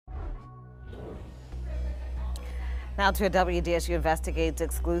Now to a WDSU Investigates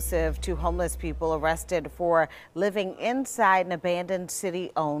exclusive. Two homeless people arrested for living inside an abandoned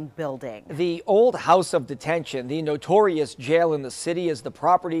city-owned building. The old house of detention, the notorious jail in the city, is the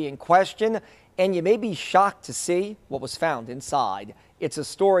property in question, and you may be shocked to see what was found inside. It's a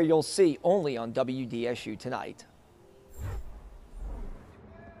story you'll see only on WDSU tonight.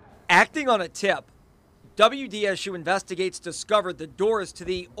 Acting on a tip, WDSU Investigates discovered the doors to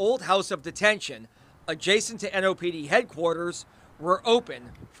the old house of detention adjacent to NOPD headquarters were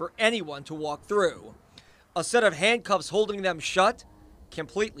open for anyone to walk through. A set of handcuffs holding them shut,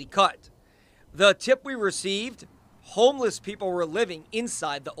 completely cut. The tip we received, homeless people were living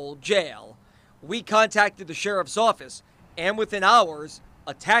inside the old jail. We contacted the sheriff's office, and within hours,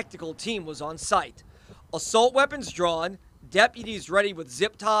 a tactical team was on site. Assault weapons drawn, deputies ready with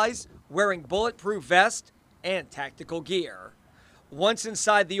zip ties, wearing bulletproof vests and tactical gear. Once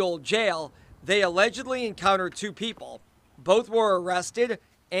inside the old jail, they allegedly encountered two people. Both were arrested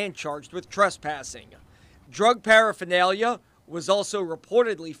and charged with trespassing. Drug paraphernalia was also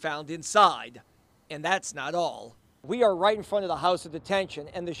reportedly found inside. And that's not all. We are right in front of the house of detention,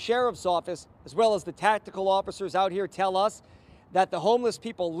 and the sheriff's office, as well as the tactical officers out here, tell us that the homeless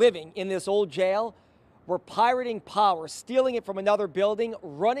people living in this old jail were pirating power, stealing it from another building,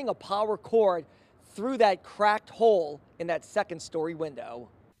 running a power cord through that cracked hole in that second-story window.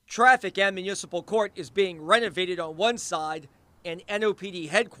 Traffic and municipal court is being renovated on one side, and NOPD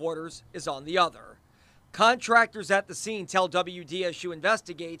headquarters is on the other. Contractors at the scene tell WDSU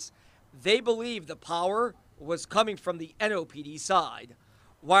Investigates they believe the power was coming from the NOPD side.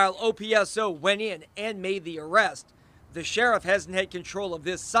 While OPSO went in and made the arrest, the sheriff hasn't had control of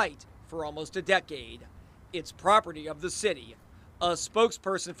this site for almost a decade. It's property of the city. A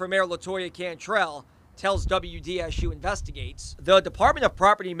spokesperson for Mayor LaToya Cantrell tells WDSU Investigates the Department of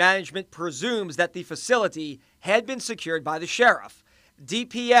Property Management presumes that the facility had been secured by the sheriff.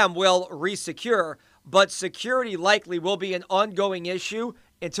 DPM will resecure, but security likely will be an ongoing issue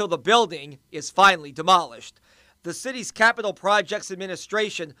until the building is finally demolished. The city's Capital Projects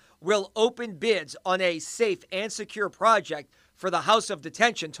Administration will open bids on a safe and secure project for the House of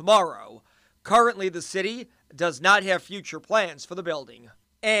Detention tomorrow. Currently, the city does not have future plans for the building.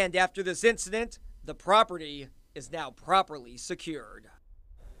 And after this incident, the property is now properly secured.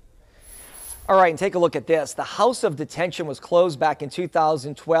 All right, and take a look at this. The House of Detention was closed back in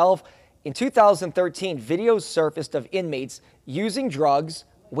 2012. In 2013, videos surfaced of inmates using drugs,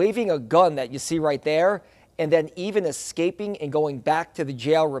 waving a gun that you see right there, and then even escaping and going back to the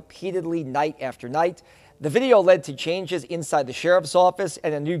jail repeatedly night after night. The video led to changes inside the sheriff's office,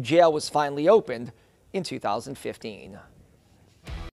 and a new jail was finally opened in 2015.